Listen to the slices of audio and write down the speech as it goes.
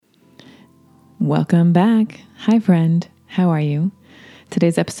Welcome back. Hi, friend. How are you?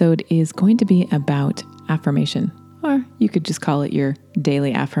 Today's episode is going to be about affirmation, or you could just call it your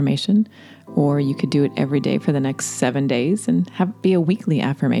daily affirmation, or you could do it every day for the next 7 days and have be a weekly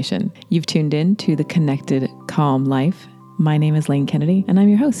affirmation. You've tuned in to the Connected Calm Life. My name is Lane Kennedy, and I'm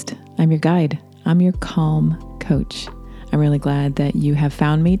your host. I'm your guide. I'm your calm coach. I'm really glad that you have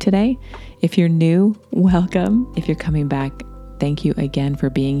found me today. If you're new, welcome. If you're coming back, thank you again for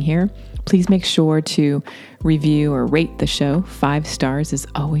being here. Please make sure to review or rate the show. 5 stars is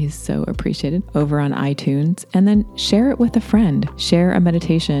always so appreciated over on iTunes. And then share it with a friend. Share a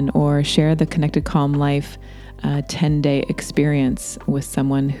meditation or share the Connected Calm Life 10-day experience with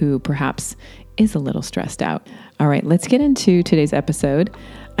someone who perhaps is a little stressed out. All right, let's get into today's episode.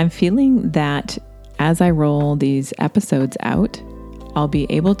 I'm feeling that as I roll these episodes out, I'll be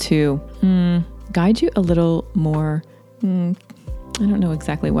able to guide you a little more. I don't know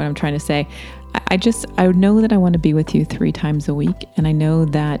exactly what I'm trying to say. I know that I want to be with you 3 times a week. And I know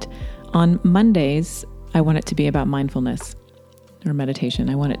that on Mondays, I want it to be about mindfulness or meditation.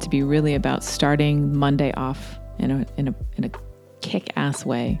 I want it to be really about starting Monday off in a kick-ass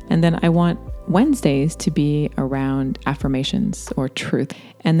way. And then I want Wednesdays to be around affirmations or truth.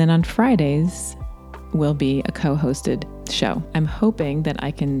 And then on Fridays will be a co-hosted show. I'm hoping that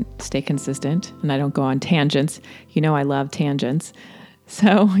I can stay consistent and I don't go on tangents. You know I love tangents.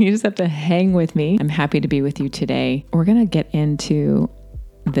 So you just have to hang with me. I'm happy to be with you today. We're going to get into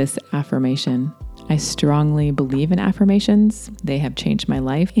this affirmation. I strongly believe in affirmations. They have changed my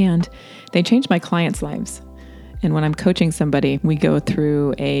life and they change my clients' lives. And when I'm coaching somebody, we go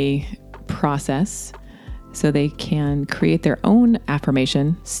through a process so they can create their own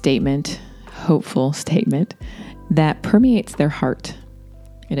affirmation statement, hopeful statement that permeates their heart.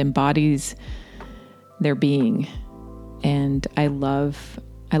 It embodies their being. And I love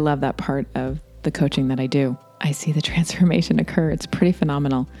that part of the coaching that I do. I see the transformation occur. It's pretty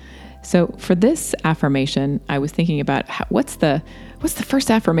phenomenal. So for this affirmation, I was thinking about what's the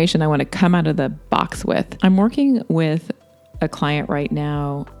first affirmation I want to come out of the box with. I'm working with a client right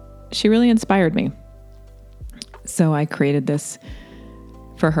now. She really inspired me. So I created this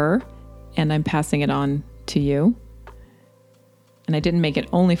for her and I'm passing it on to you. And I didn't make it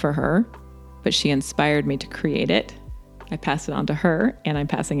only for her, but she inspired me to create it. I passed it on to her and I'm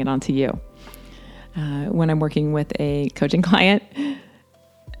passing it on to you. When I'm working with a coaching client,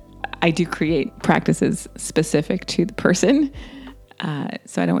 I do create practices specific to the person.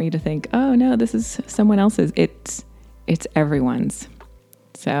 So I don't want you to think, oh no, this is someone else's. It's everyone's.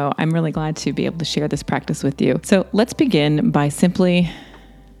 So I'm really glad to be able to share this practice with you. So let's begin by simply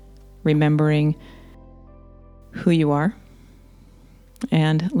remembering who you are.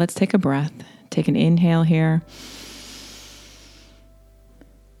 And let's take a breath. Take an inhale here.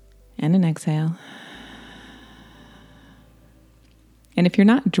 And an exhale. And if you're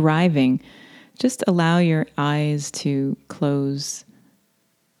not driving, just allow your eyes to close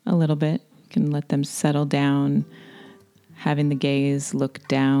a little bit. You can let them settle down, having the gaze look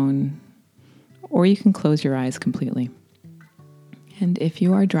down, or you can close your eyes completely. And if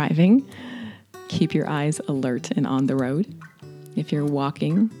you are driving, keep your eyes alert and on the road. If you're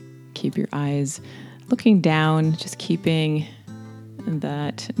walking, keep your eyes looking down, just keeping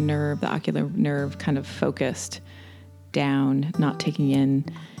that nerve, the ocular nerve, kind of focused down, not taking in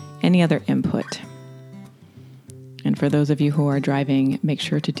any other input. And for those of you who are driving, make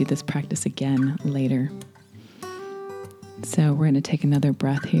sure to do this practice again later. So we're going to take another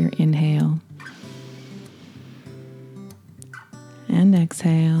breath here. Inhale. And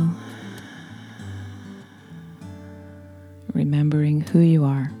exhale. Remembering who you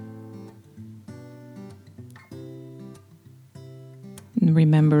are. And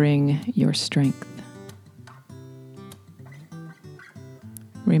remembering your strength.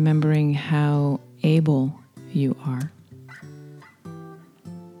 Remembering how able you are.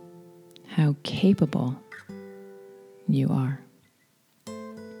 How capable you are.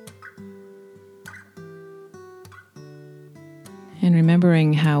 And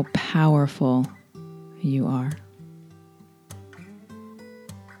remembering how powerful you are.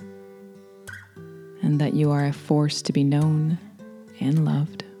 And that you are a force to be known and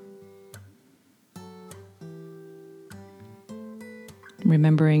loved.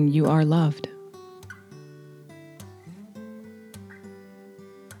 Remembering you are loved.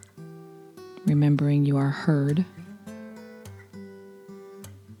 Remembering you are heard.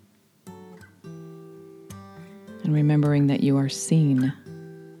 And remembering that you are seen.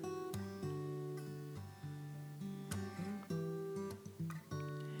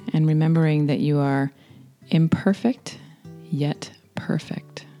 And remembering that you are imperfect, yet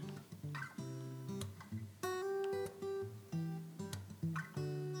perfect.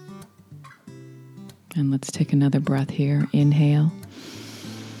 And let's take another breath here. Inhale.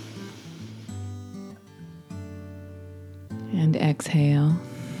 And exhale.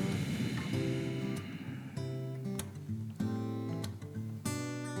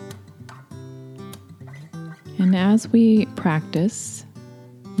 And as we practice,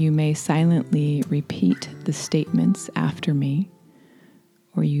 you may silently repeat the statements after me,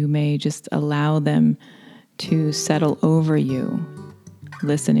 or you may just allow them to settle over you,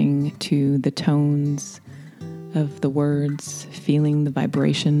 listening to the tones of the words, feeling the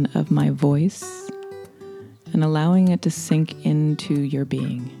vibration of my voice, and allowing it to sink into your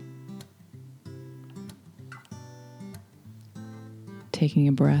being. Taking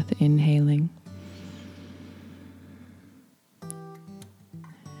a breath, inhaling,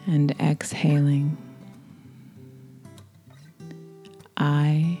 and exhaling.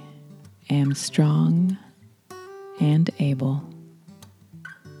 I am strong and able.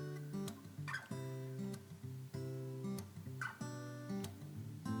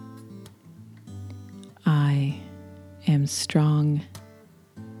 I am strong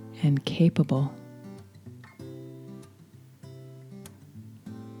and capable.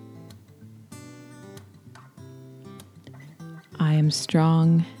 I am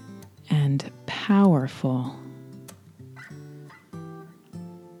strong and powerful.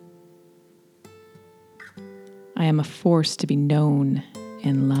 I am a force to be known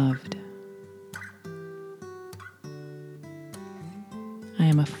and loved. I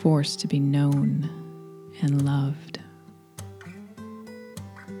am a force to be known and loved.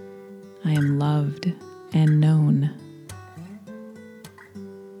 I am loved and known.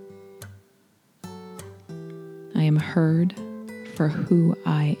 I am heard for who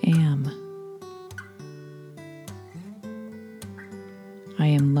I am. I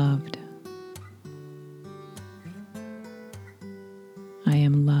am loved. I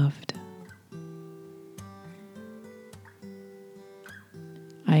am loved.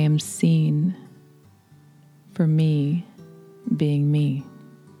 I am seen for me being me.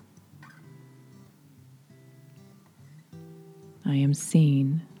 I am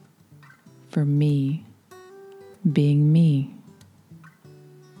seen for me being me.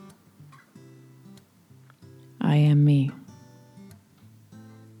 I am me.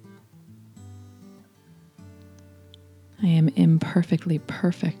 I am imperfectly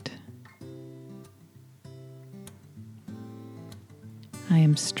perfect. I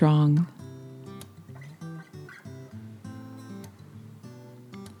am strong.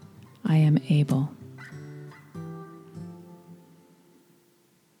 I am able.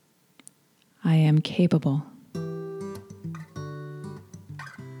 I am capable.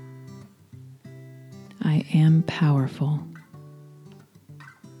 I am powerful.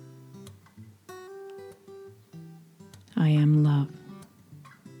 I am love.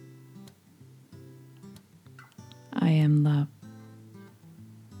 I am love.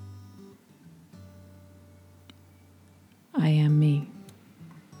 I am me.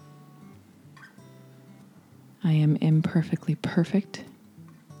 I am imperfectly perfect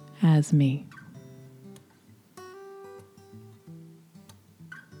as me.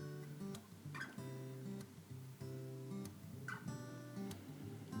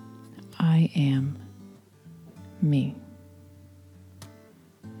 I am me.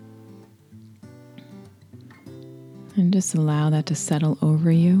 And just allow that to settle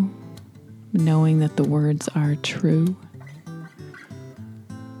over you, knowing that the words are true.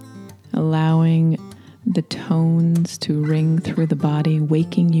 Allowing the tones to ring through the body,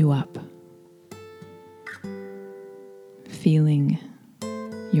 waking you up. Feeling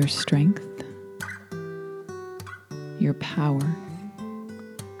your strength, your power,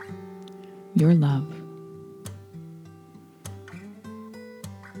 your love.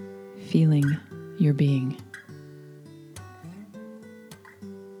 Feeling your being.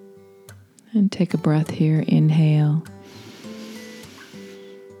 And take a breath here. Inhale.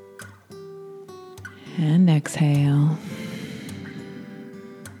 And exhale.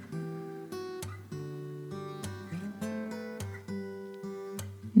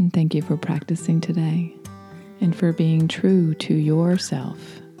 And thank you for practicing today and for being true to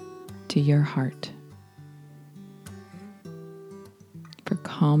yourself, to your heart, for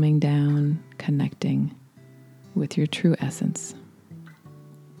calming down, connecting with your true essence.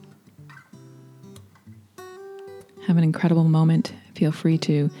 Have an incredible moment. Feel free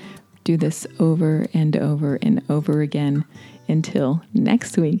to do this over and over and over again until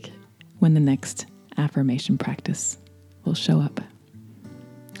next week when the next affirmation practice will show up.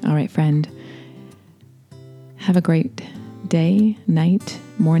 All right, friend. Have a great day, night,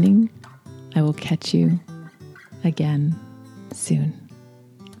 morning. I will catch you again soon.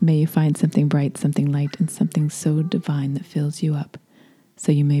 May you find something bright, something light, and something so divine that fills you up,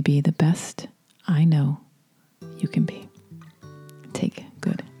 so you may be the best I know you can be. Take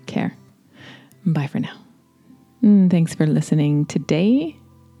good care. Bye for now. Thanks for listening today.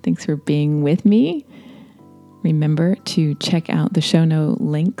 Thanks for being with me. Remember to check out the show note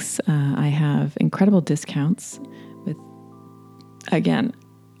links. I have incredible discounts with, again,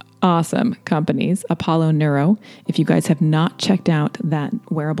 awesome companies. Apollo Neuro. If you guys have not checked out that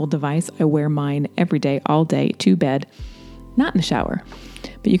wearable device, I wear mine every day, all day, to bed, not in the shower.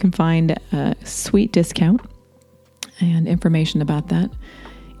 But you can find a sweet discount and information about that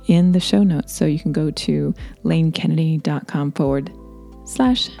in the show notes. So you can go to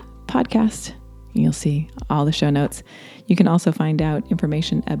lanekennedy.com/podcast. And you'll see all the show notes. You can also find out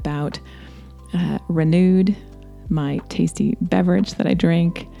information about Renewed, my tasty beverage that I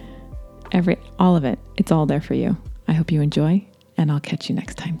drink, all of it. It's all there for you. I hope you enjoy, and I'll catch you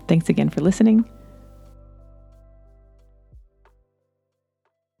next time. Thanks again for listening.